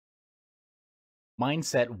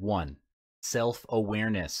Mindset 1.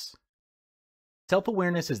 Self-awareness.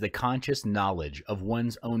 Self-awareness is the conscious knowledge of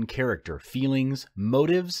one's own character, feelings,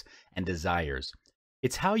 motives, and desires.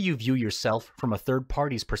 It's how you view yourself from a third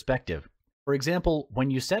party's perspective. For example,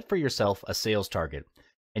 when you set for yourself a sales target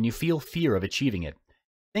and you feel fear of achieving it,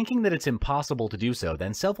 thinking that it's impossible to do so,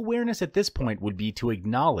 then self-awareness at this point would be to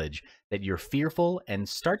acknowledge that you're fearful and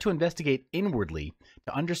start to investigate inwardly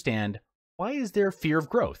to understand, why is there fear of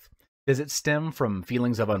growth? Does it stem from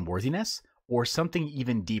feelings of unworthiness or something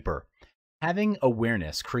even deeper? Having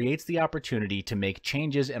awareness creates the opportunity to make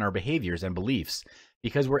changes in our behaviors and beliefs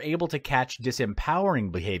because we're able to catch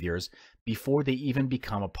disempowering behaviors before they even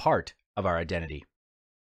become a part of our identity.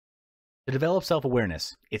 To develop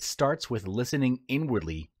self-awareness, it starts with listening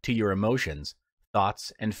inwardly to your emotions,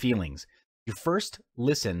 thoughts, and feelings. You first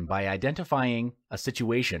listen by identifying a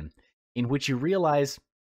situation in which you realize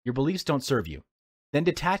your beliefs don't serve you. Then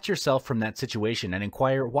detach yourself from that situation and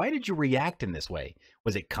inquire, why did you react in this way?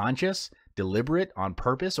 Was it conscious, deliberate, on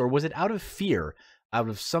purpose, or was it out of fear, out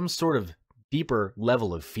of some sort of deeper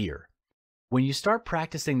level of fear? When you start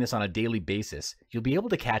practicing this on a daily basis, you'll be able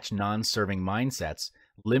to catch non-serving mindsets,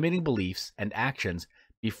 limiting beliefs, and actions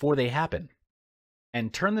before they happen,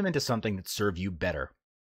 and turn them into something that serve you better.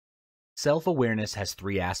 Self-awareness has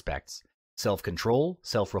 3 aspects: self-control,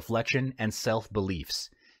 self-reflection, and self-beliefs.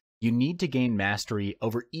 You need to gain mastery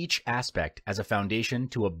over each aspect as a foundation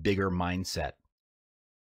to a bigger mindset.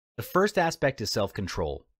 The first aspect is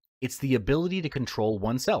self-control. It's the ability to control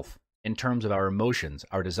oneself in terms of our emotions,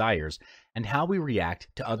 our desires, and how we react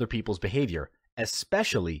to other people's behavior,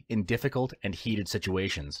 especially in difficult and heated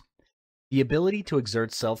situations. The ability to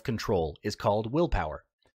exert self-control is called willpower.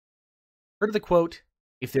 Heard of the quote,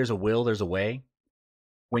 "If there's a will, there's a way"?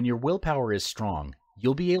 When your willpower is strong,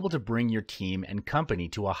 you'll be able to bring your team and company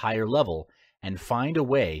to a higher level and find a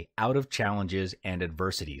way out of challenges and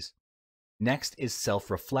adversities. Next is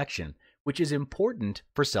self-reflection, which is important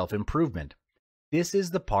for self-improvement. This is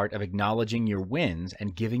the part of acknowledging your wins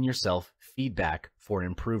and giving yourself feedback for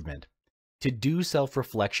improvement. To do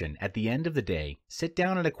self-reflection, at the end of the day, sit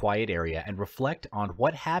down in a quiet area and reflect on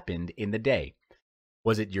what happened in the day.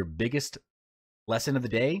 Was it your biggest lesson of the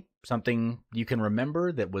day? Something you can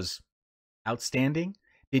remember that was outstanding?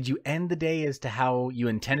 Did you end the day as to how you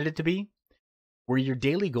intended it to be? Were your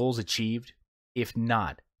daily goals achieved? If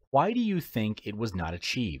not, why do you think it was not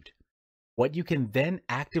achieved? What you can then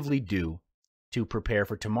actively do to prepare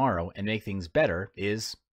for tomorrow and make things better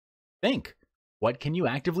is think. What can you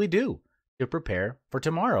actively do to prepare for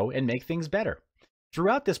tomorrow and make things better?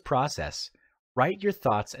 Throughout this process, write your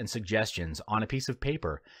thoughts and suggestions on a piece of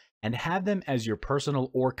paper and have them as your personal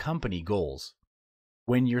or company goals.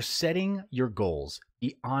 When you're setting your goals,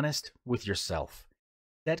 be honest with yourself.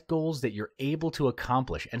 Set goals that you're able to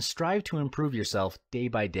accomplish and strive to improve yourself day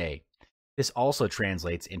by day. This also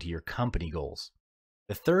translates into your company goals.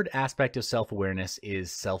 The third aspect of self-awareness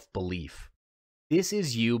is self-belief. This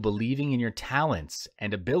is you believing in your talents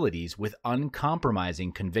and abilities with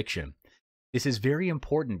uncompromising conviction. This is very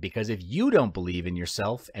important because if you don't believe in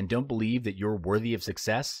yourself and don't believe that you're worthy of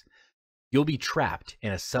success, you'll be trapped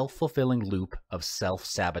in a self-fulfilling loop of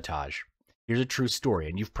self-sabotage. Here's a true story,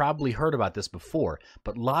 and you've probably heard about this before,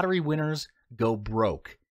 but lottery winners go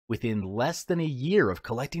broke within less than a year of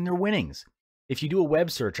collecting their winnings. If you do a web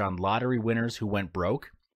search on lottery winners who went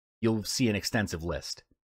broke, you'll see an extensive list.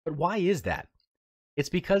 But why is that? It's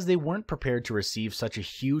because they weren't prepared to receive such a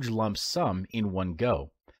huge lump sum in one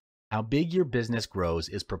go. How big your business grows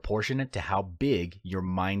is proportionate to how big your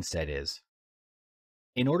mindset is.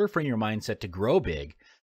 In order for your mindset to grow big,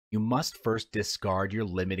 you must first discard your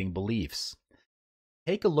limiting beliefs.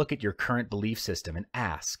 Take a look at your current belief system and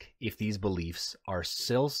ask if these beliefs are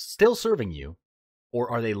still serving you,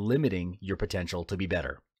 or are they limiting your potential to be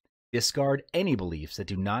better? Discard any beliefs that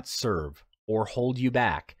do not serve or hold you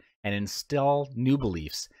back and install new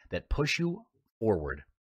beliefs that push you forward.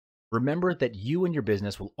 Remember that you and your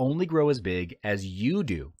business will only grow as big as you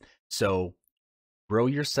do, so grow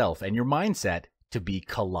yourself and your mindset to be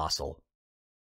colossal.